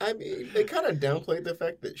 I mean, they kind of downplayed the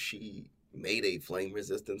fact that she made a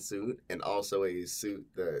flame-resistant suit and also a suit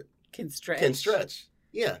that Can stretch. can stretch.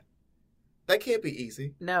 Yeah. That can't be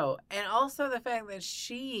easy. No, and also the fact that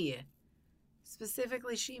she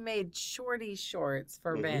made shorty shorts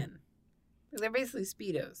for Mhm. Ben. They're basically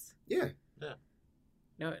Speedos. Yeah.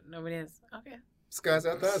 No, nobody has. Okay. Skies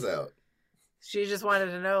out, thighs out. She just wanted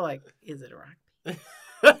to know, like, is it a rock?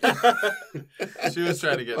 She was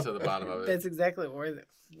trying to get to the bottom of it. That's exactly what it.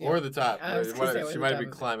 Or the top. I was gonna say, She or might the have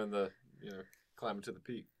been top of it. climbing to the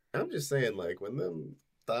peak. I'm just saying, like, when them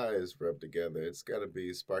thighs rub together, it's got to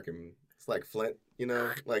be sparking. It's like Flint, you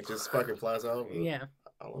know? Like, just sparking flies all over, Yeah.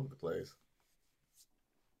 all over the place.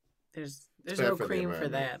 There's bad no for the cream for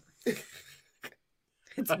that. environment.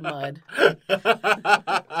 It's mud.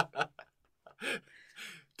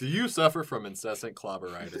 Do you suffer from incessant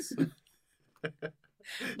clobberitis?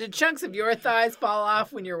 Do chunks of your thighs fall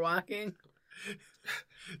off when you're walking?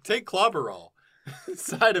 Take Clobberall.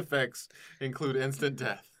 Side effects include instant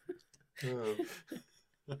death. Oh.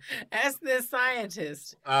 Ask this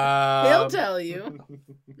scientist. He'll tell you.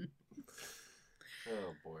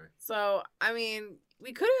 Oh, boy. So, I mean,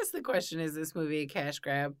 we could ask the question, is this movie a cash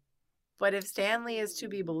grab? But if Stanley is to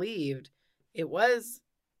be believed, it was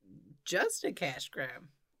just a cash grab.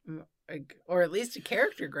 Or at least a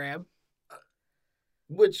character grab.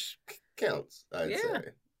 Which counts, I'd Yeah. say.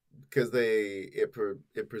 Because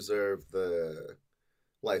it preserved the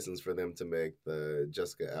license for them to make the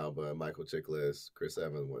Jessica Alba, Michael Chiklis, Chris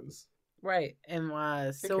Evans ones. Right. And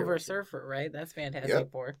Silver character. Surfer, right? That's Fantastic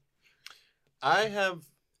Yep. Four. I have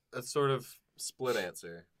a sort of split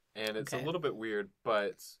answer, and it's Okay. a little bit weird,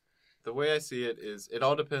 but the way I see it is it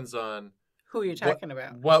all depends on Who are you talking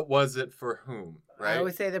about? what was it for whom, right? I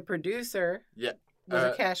would say the producer Yeah. was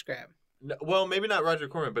a cash grab. Well, maybe not Roger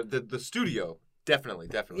Corman, but the studio, definitely,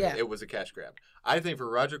 Yeah. it was a cash grab. I think for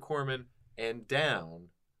Roger Corman and down,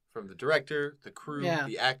 from the director, the crew, Yeah.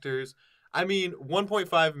 the actors, I mean,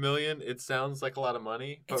 1.5 million, it sounds like a lot of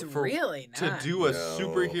money, but It's really to not. do a No.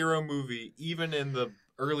 superhero movie, even in the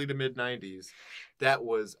early to mid 90s, that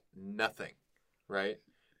was nothing, right?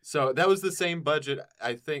 So that was the same budget.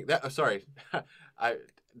 I think that. Sorry,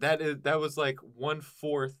 that was like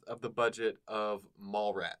 1/4 of the budget of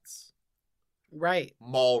Mallrats. Right.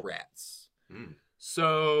 Mallrats. Mm.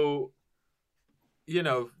 So, you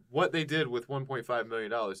know what they did with $1.5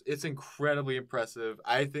 million. It's incredibly impressive.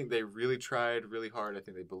 I think they really tried really hard. I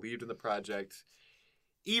think they believed in the project.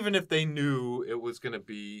 Even if they knew it was going to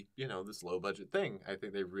be, this low budget thing, I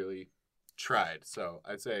think they really tried. So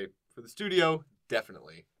I'd say for the studio,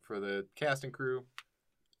 definitely. For the cast and crew,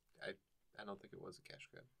 I don't think it was a cash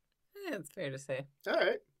grab. Yeah, it's fair to say. All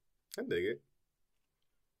right. I dig it.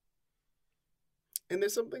 And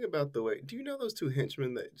there's something about the way. Do you know those two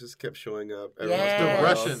henchmen that just kept showing up? every once in a Yeah. The while?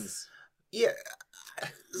 Russians. Yeah.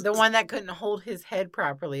 The one that couldn't hold his head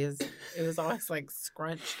properly it was always like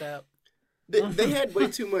scrunched up. They had way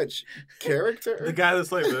too much character. The guy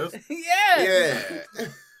that's like this. Yes. Yeah.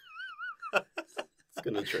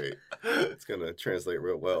 It's gonna translate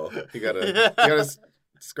real well. You gotta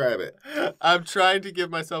describe it. I'm trying to give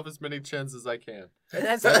myself as many chins as I can.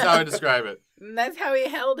 That's That's how I describe it. That's how he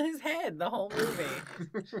held his head the whole movie.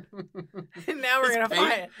 And now we're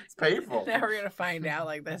gonna It's painful. Now we're gonna find out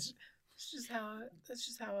like that's just how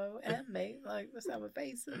I am, mate. Like that's how my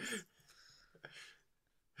face is.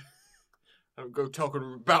 I'm go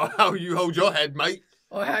talking about how you hold your head, mate.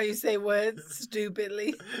 Or how you say words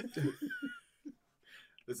stupidly.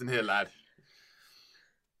 Listen here, lad.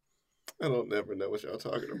 I don't never know what y'all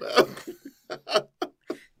talking about.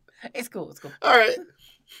 It's cool. It's cool. All right.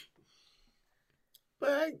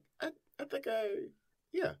 But I think I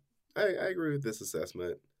agree with this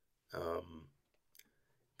assessment.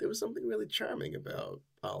 There was something really charming about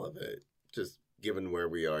all of it, just given where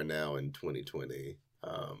we are now in 2020.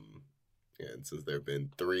 And since there have been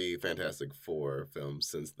 3 Fantastic Four films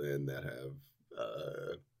since then that have,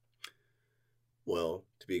 well,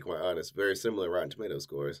 to be quite honest, very similar Rotten Tomato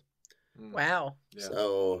scores. Wow. Yeah.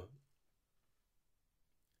 So,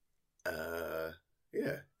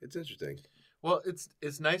 yeah, it's interesting. Well,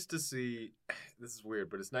 it's nice to see. This is weird,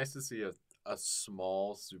 but it's nice to see a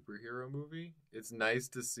small superhero movie. It's nice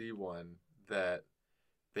to see one that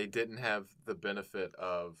they didn't have the benefit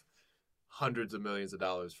of hundreds of millions of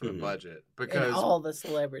dollars for a Mhm. budget And because all the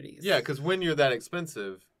celebrities. yeah, because when you're that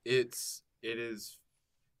expensive, it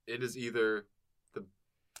is either the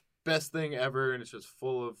best thing ever and it's just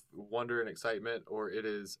full of wonder and excitement, or it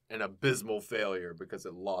is an abysmal failure because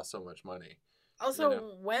it lost so much money. Also, You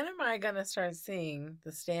know. when am I going to start seeing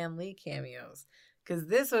the Stan Lee cameos? Because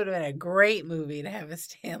this would have been a great movie to have a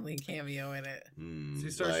Stan Lee cameo in it. Does he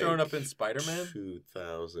start showing up in Spider-Man?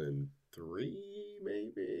 2003,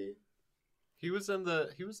 maybe. He was in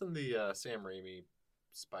the Sam Raimi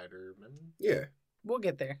Spider-Man. Yeah, We'll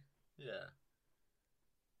get there. Yeah.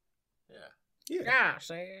 Yeah. yeah. Gosh.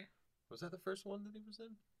 Was that the first one that he was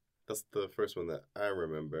in? That's the first one that I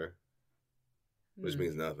remember, which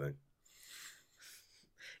means nothing.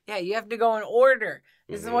 Yeah, you have to go in order.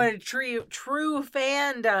 This is Mhm. what a true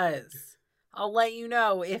fan does. I'll let you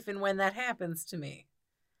know if and when that happens to me.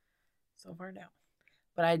 So far, no.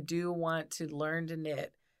 But I do want to learn to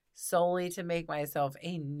knit solely to make myself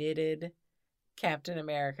a knitted Captain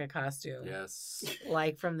America costume. Yes.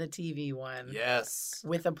 Like from the TV one. Yes.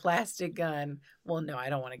 With a plastic gun. Well, no, I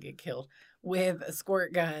don't want to get killed. with a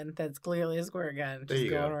squirt gun that's clearly a squirt gun, There just you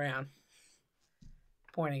going go. around,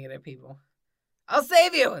 pointing it at people. I'll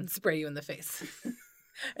save you, and spray you in the face.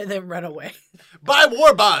 And then run away. Buy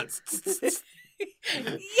war bonds.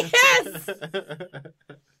 Yes!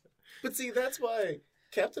 But see, that's why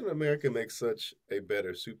Captain America makes such a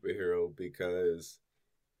better superhero, because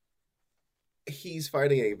he's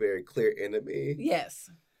fighting a very clear enemy, Yes.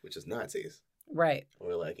 which is Nazis, Right.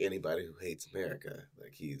 or like anybody who hates America.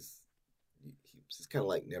 Like he's kind of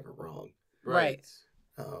like never wrong. Right.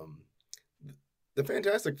 The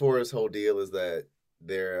Fantastic Four's whole deal is that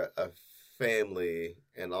they're a family,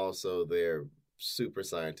 and also they're super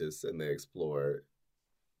scientists and they explore.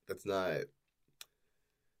 That's not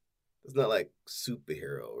like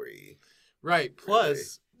superhero-y. Right.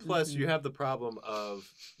 Plus, Mhm. you have the problem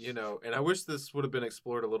of, you know, and I wish this would have been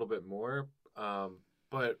explored a little bit more.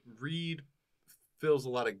 But Reed feels a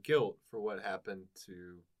lot of guilt for what happened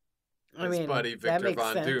to his buddy that Victor makes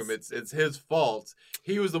Von sense. Doom. It's his fault.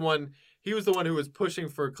 He was the one who was pushing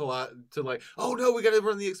for to like, oh no, we got to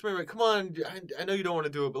run the experiment. Come on, I know you don't want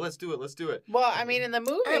to do it, but let's do it. Let's do it. Well, I mean, in the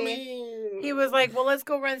movie, I mean, he was like, well, let's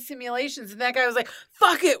go run simulations. And that guy was like,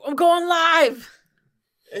 fuck it, I'm going live.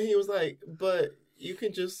 and he was like, but you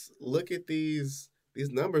can just look at these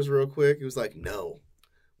numbers real quick. He was like, no,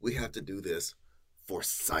 we have to do this for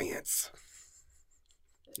science.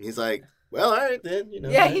 And he's like, well, all right then, you know.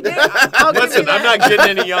 Yeah, he did. I'll give you Listen, I'm that. not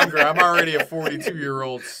getting any younger. I'm already a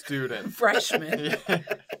 42-year-old student. Freshman. Yeah.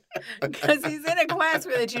 Because he's in a class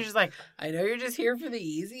where the teacher's like, I know you're just here for the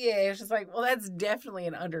easy A. It's just like, well, that's definitely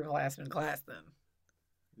an underclassman class then.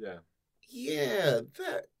 Yeah. Yeah,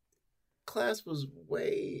 that class was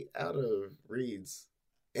way out of Reed's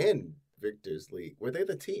and Victor's league. Were they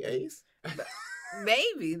the TAs?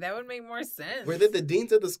 Maybe. That would make more sense. Were they the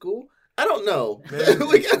deans of the school? I don't know.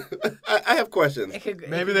 Maybe. I have questions. It could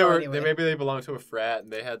Maybe go they were. anyway. Maybe they belonged to a frat,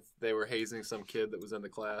 and they were hazing some kid that was in the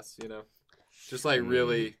class. You know, just like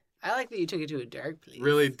really, I like that you took it to a dark place.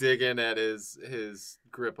 really digging at his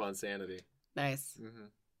grip on sanity. Nice. Hmm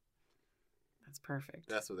That's perfect.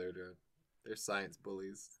 That's what they're doing. They're science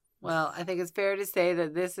bullies. Well, I think it's fair to say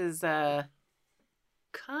that this is kind of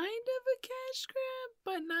a cash grab,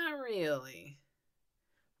 but not really.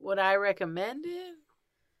 Would I recommend it?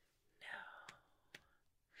 No.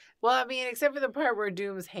 Well, I mean, except for the part where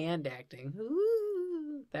Doom's hand acting.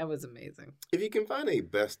 Ooh, that was amazing. If you can find a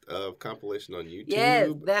best of compilation on YouTube, Yes,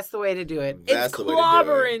 that's the way to do it. That's It's the way to do it.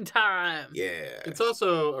 clobbering time. yeah. It's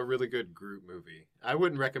also a really good group movie. I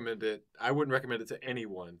wouldn't recommend it. I wouldn't recommend it to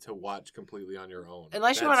anyone to watch completely on your own.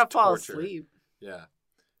 Unless you That's want to fall torture. asleep. Yeah,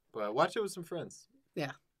 but watch it with some friends.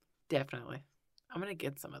 Definitely. I'm going to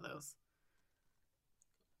get some of those.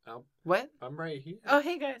 I'll- What? I'm right here. Oh,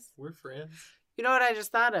 hey, guys. We're friends. You know what I just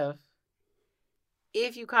thought of?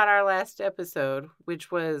 If you caught our last episode, which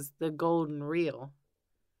was the golden reel,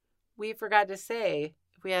 we forgot to say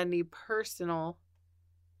if we had any personal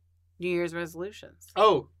New Year's resolutions.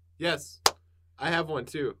 Oh yes, I have one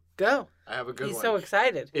too. Go. I have a good He's one. so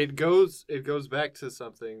excited. It goes back to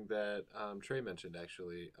something that Trey mentioned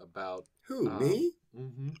actually about Who, me?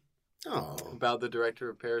 mhm, Oh. about the director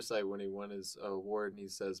of Parasite when he won his award, and he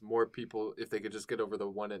says more people, if they could just get over the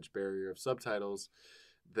 1-inch barrier of subtitles,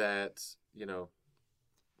 that, you know,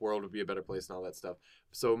 world would be a better place and all that stuff.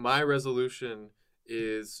 So my resolution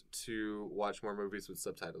is to watch more movies with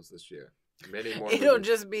subtitles this year. Many more. It'll movies.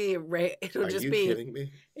 just be it'll Are just you be kidding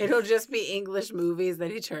me? it'll just be English movies that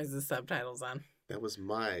he turns the subtitles on. That was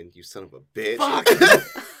mine, you son of a bitch. Fuck.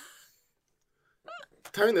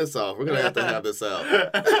 Turn this off. We're going to have this out.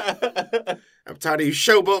 I'm tired of you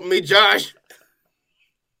showboating me, Josh.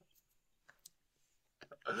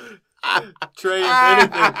 Trey,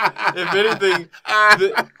 if anything,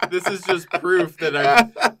 this is just proof that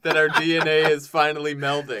our DNA is finally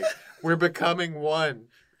melding. We're becoming one.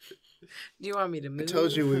 Do you want me to I move?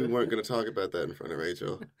 told you we weren't going to talk about that in front of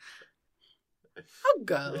Rachel. I'll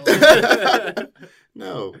go.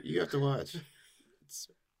 No, you have to watch. It's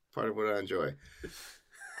part of what I enjoy.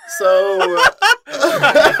 So,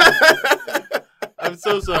 I'm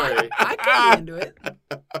so sorry. I can into it.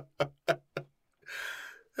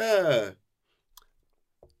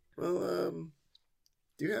 Well,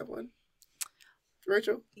 do you have one,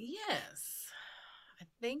 Rachel? Yes. I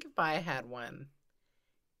think if I had one,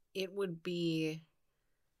 it would be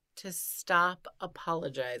to stop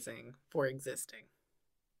apologizing for existing.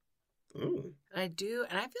 Mm. And I do,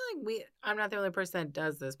 and I feel like I'm not the only person that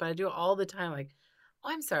does this, but I do it all the time. Like, oh,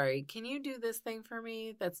 I'm sorry, can you do this thing for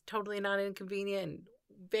me that's totally not inconvenient and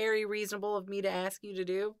very reasonable of me to ask you to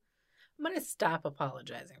do? I'm going to stop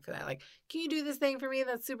apologizing for that. Like, can you do this thing for me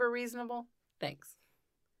that's super reasonable? Thanks.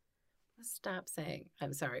 stop saying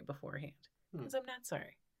I'm sorry beforehand. Because I'm not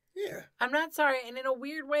sorry. Yeah. I'm not sorry. And in a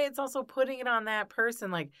weird way, it's also putting it on that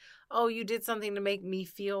person like, oh, you did something to make me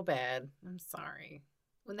feel bad. I'm sorry.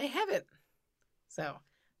 When they haven't. So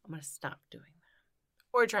I'm going to stop doing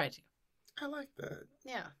that. Or try to. I like that.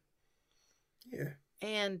 Yeah. Yeah.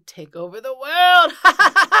 And take over the world.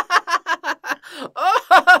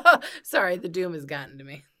 Oh, sorry, the doom has gotten to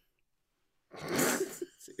me.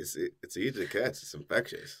 It's easy to catch. It's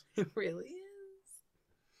infectious. It really is.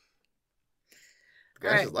 The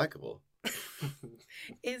guy's just likable.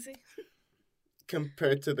 Is he?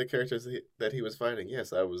 Compared to the characters that he was fighting,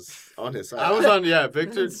 yes, I was on his side. I was on, yeah,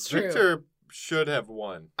 Victor. That's true. Victor should have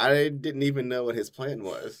won. I didn't even know what his plan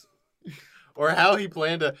was. Or how he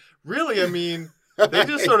planned to. Really, I mean, they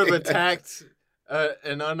just sort of attacked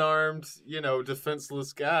an unarmed,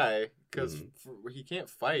 defenseless guy because he can't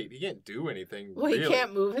fight. He can't do anything. Well, really. he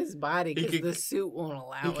can't move his body He because can- the suit won't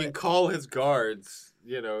allow He it. can call his guards,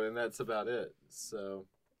 and that's about it. So,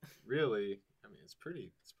 really, I mean, it's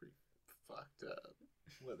pretty fucked up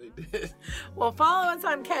what they did. Well, follow us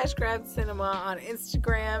on Cash Grab Cinema on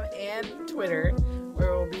Instagram and Twitter,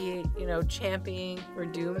 where we'll be, championing for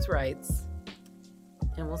Doom's rights.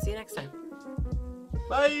 And we'll see you next time.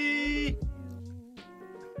 Bye.